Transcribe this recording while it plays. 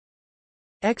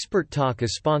Expert Talk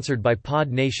is sponsored by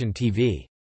Pod Nation TV,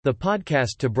 the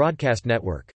podcast to broadcast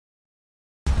network.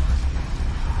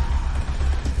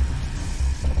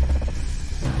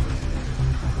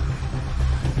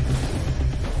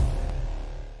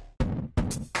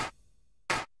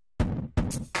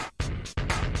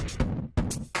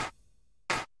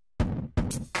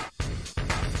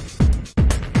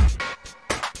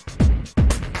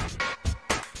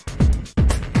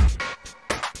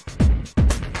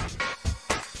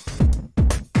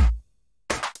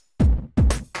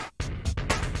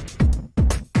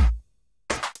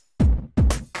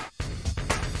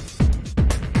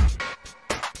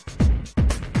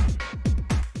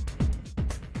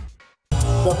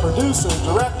 The producer,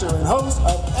 director, and host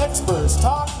of Experts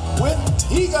Talk with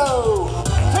Tigo.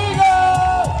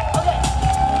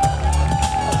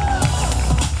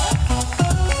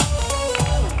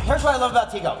 Here's what I love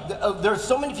about Tigo. There's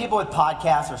so many people with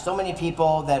podcasts, there's so many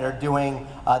people that are doing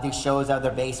these shows out of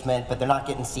their basement, but they're not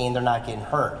getting seen, they're not getting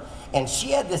heard. And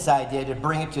she had this idea to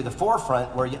bring it to the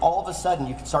forefront where all of a sudden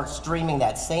you can start streaming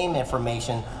that same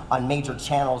information on major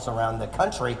channels around the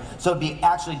country, so it'd be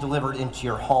actually delivered into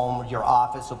your home, your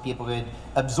office, so people could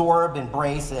absorb,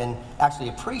 embrace, and actually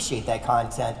appreciate that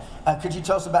content. Could you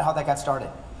tell us about how that got started?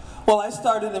 Well, I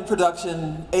started in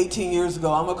production 18 years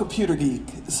ago. I'm a computer geek.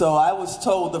 So I was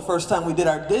told the first time we did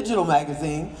our digital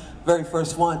magazine, very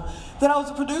first one, that I was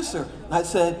a producer. I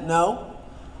said, no,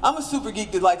 I'm a super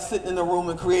geek that likes sitting in the room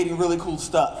and creating really cool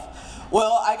stuff.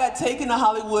 Well, I got taken to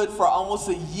Hollywood for almost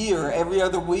a year, every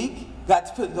other week, got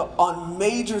to put on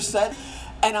major sets,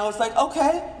 and I was like,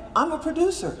 okay, I'm a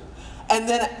producer. And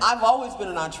then I've always been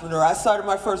an entrepreneur. I started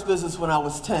my first business when I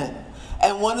was 10.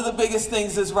 And one of the biggest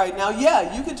things is right now,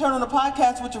 yeah, you can turn on a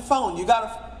podcast with your phone. You got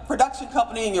a production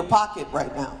company in your pocket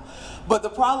right now. But the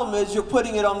problem is you're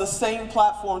putting it on the same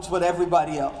platforms with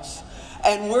everybody else.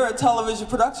 And we're a television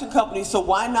production company, so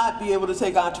why not be able to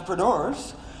take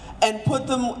entrepreneurs and put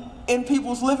them in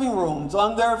people's living rooms,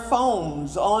 on their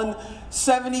phones, on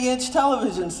 70-inch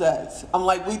television sets. I'm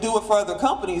like, we do it for other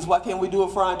companies, why can't we do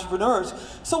it for entrepreneurs?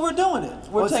 So we're doing it.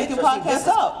 We're taking podcasts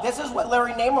out. This is what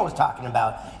Larry Namer was talking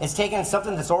about. It's taking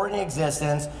something that's already in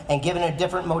existence and giving it a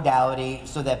different modality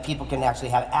so that people can actually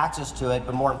have access to it,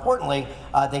 but more importantly,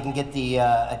 they can get the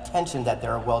attention that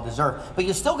they're well-deserved. But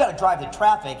you still got to drive the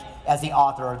traffic as the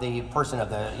author or the person of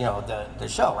the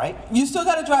show, right? You still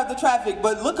got to drive the traffic,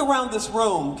 but look around this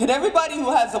room. Can everybody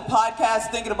who has a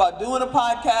podcast, thinking about doing a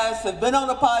podcast, have been on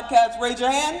a podcast, raise your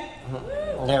hand?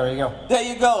 Mm-hmm. There you go. There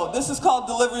you go. This is called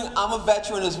delivering. I'm a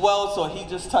veteran as well, so he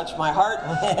just touched my heart.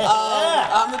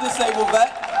 I'm a disabled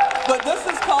vet. But this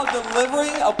is called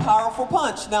delivering a powerful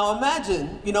punch. Now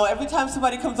imagine, every time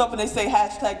somebody comes up and they say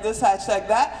hashtag this, hashtag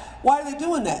that, why are they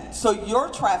doing that? So your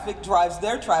traffic drives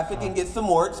their traffic and gets them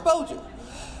more exposure.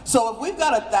 So if we've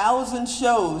got 1,000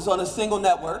 shows on a single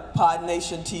network, Pod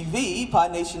Nation TV,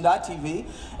 podnation.tv,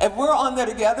 if we're on there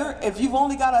together, if you've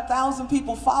only got 1,000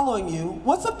 people following you,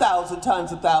 what's 1,000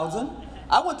 times 1,000?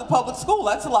 I went to public school,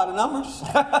 that's a lot of numbers.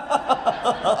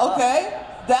 Okay,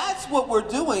 that's what we're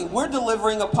doing. We're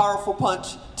delivering a powerful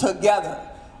punch together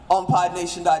on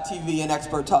podnation.tv and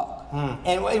Expert Talk.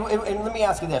 And let me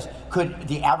ask you this. Could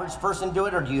the average person do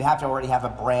it, or do you have to already have a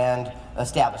brand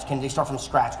established? Can they start from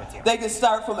scratch with you? They can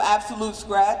start from absolute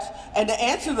scratch. And to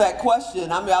answer that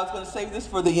question, I was going to save this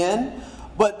for the end,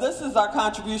 but this is our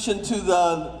contribution to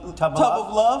the Tub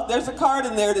of Love. There's a card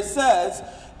in there that says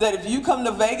that if you come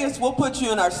to Vegas, we'll put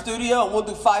you in our studio and we'll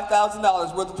do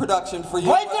 $5,000 worth of production for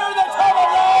you. Right there in the Tub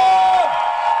of Love!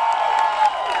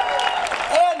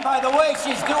 And by the way,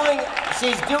 she's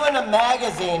doing a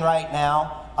magazine right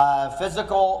now,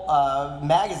 physical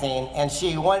magazine, and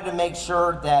she wanted to make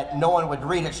sure that no one would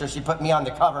read it, so she put me on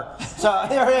the cover. So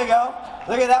there you go.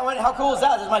 Look at that one. How cool is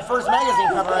that? This is my first magazine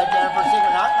cover right there for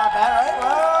Secret Knock. Not bad, right?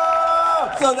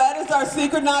 Whoa! So that is our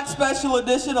Secret Knock special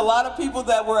edition. A lot of people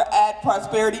that were at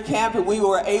Prosperity Camp, and we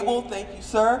were able, thank you,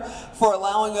 sir, for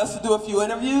allowing us to do a few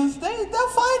interviews. They'll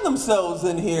find themselves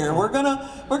in here. We're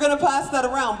gonna pass that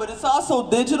around, but it's also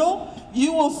digital.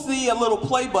 You will see a little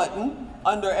play button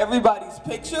under everybody's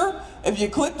picture. If you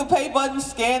click the pay button,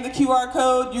 scan the QR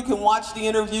code, you can watch the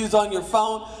interviews on your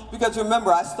phone. Because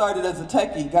remember, I started as a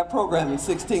techie, got programmed in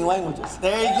 16 languages.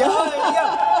 There you go, there you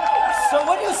go. So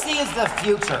what do you see as the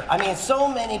future? I mean, so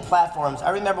many platforms. I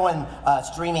remember when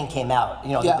streaming came out.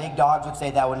 The big dogs would say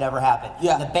that would never happen.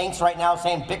 Yeah. The banks right now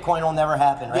saying Bitcoin will never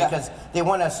happen, right? Because they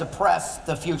want to suppress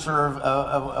the future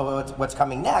of what's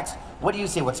coming next. What do you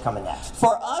see what's coming next?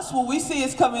 For us, what we see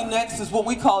is coming next is what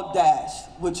we call DASH,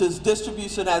 which is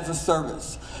distribution as a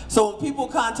service. So when people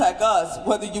contact us,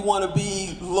 whether you want to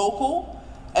be local,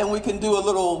 and we can do a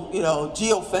little, you know,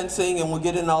 geofencing, and we'll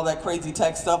get into all that crazy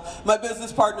tech stuff. My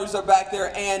business partners are back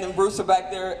there. Ann and Bruce are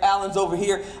back there. Alan's over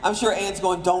here. I'm sure Ann's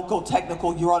going, don't go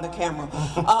technical, you're on the camera.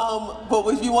 But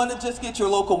if you want to just get your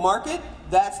local market,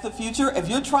 that's the future. If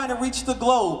you're trying to reach the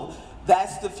globe,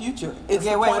 that's the future. It's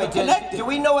okay, wait. Do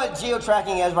we know what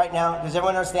geo-tracking is right now? Does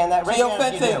everyone understand that?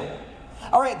 Geofencing.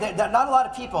 All right, not a lot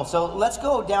of people, so let's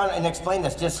go down and explain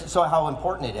this just so how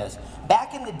important it is.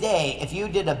 Back in the day, if you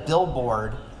did a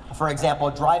billboard, for example,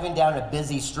 driving down a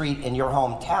busy street in your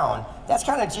hometown, that's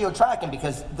kind of geo-tracking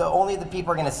because only the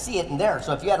people are going to see it in there.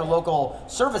 So if you had a local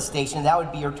service station, that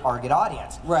would be your target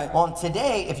audience. Right. Well,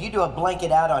 today, if you do a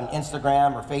blanket ad on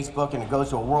Instagram or Facebook and it goes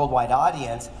to a worldwide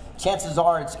audience, chances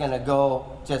are it's going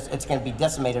to be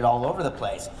decimated all over the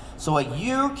place. So what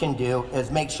you can do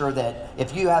is make sure that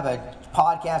if you have a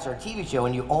podcast or a TV show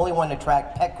and you only want to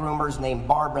track pet groomers named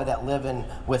Barbara that live in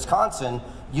Wisconsin,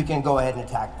 you can go ahead and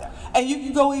attack them. And you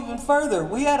can go even further.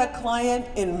 We had a client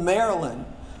in Maryland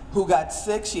who got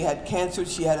sick. She had cancer.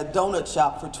 She had a donut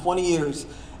shop for 20 years.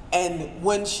 And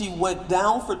when she went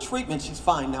down for treatment, she's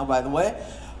fine now, by the way,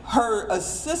 her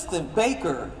assistant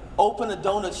baker opened a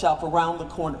donut shop around the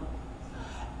corner.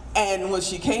 And when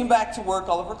she came back to work,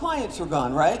 all of her clients were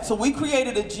gone, right? So we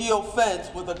created a geo-fence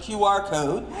with a QR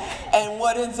code. And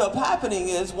what ends up happening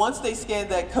is once they scan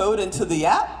that code into the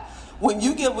app, when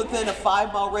you get within a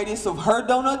 5-mile radius of her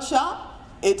donut shop,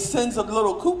 it sends a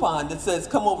little coupon that says,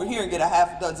 come over here and get a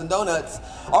half a dozen donuts,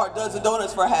 or a dozen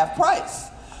donuts for half price.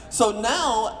 So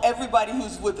now everybody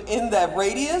who's within that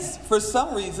radius, for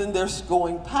some reason, they're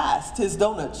going past his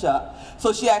donut shop.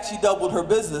 So she actually doubled her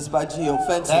business by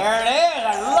geofencing. There it is,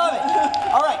 I love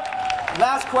it. All right,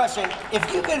 last question.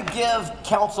 If you could give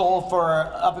counsel for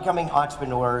up-and-coming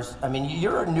entrepreneurs, I mean,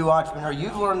 you're a new entrepreneur,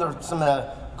 you've learned some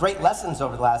great lessons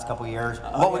over the last couple of years.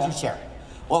 What would you share?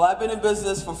 Well, I've been in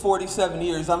business for 47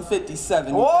 years. I'm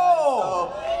 57.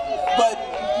 Whoa! But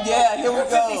yeah, here we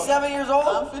go. You're 57 years old?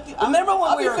 I'm 50. Remember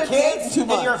when we were kids and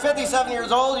you're you're 57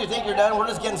 years old, you think you're done? We're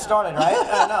just getting started, right?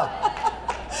 I know.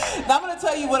 Now I'm going to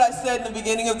tell you what I said in the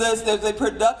beginning of this. There's a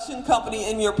production company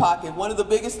in your pocket. One of the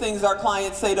biggest things our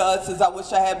clients say to us is, I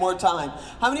wish I had more time.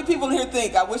 How many people here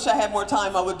think, I wish I had more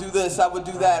time, I would do this, I would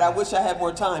do that, I wish I had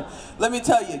more time? Let me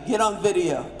tell you, get on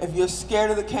video. If you're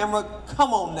scared of the camera,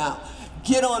 come on now.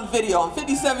 Get on video. I'm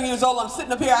 57 years old, I'm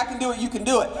sitting up here, I can do it, you can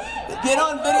do it. Get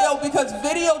on video because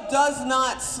video does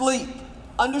not sleep.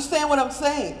 Understand what I'm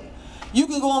saying? You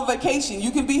can go on vacation, you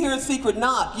can be here at Secret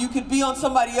Knock, you could be on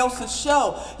somebody else's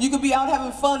show, you could be out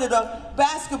having fun at a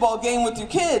basketball game with your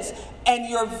kids, and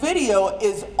your video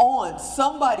is on.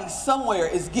 Somebody somewhere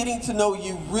is getting to know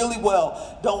you really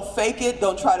well. Don't fake it,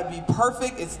 don't try to be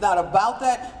perfect, it's not about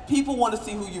that. People want to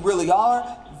see who you really are.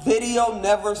 Video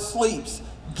never sleeps.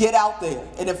 Get out there,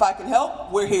 and if I can help,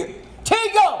 we're here.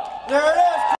 Tigo! There it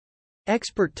is!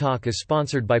 Expert Talk is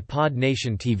sponsored by Pod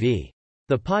Nation TV,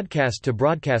 the podcast to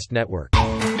broadcast network.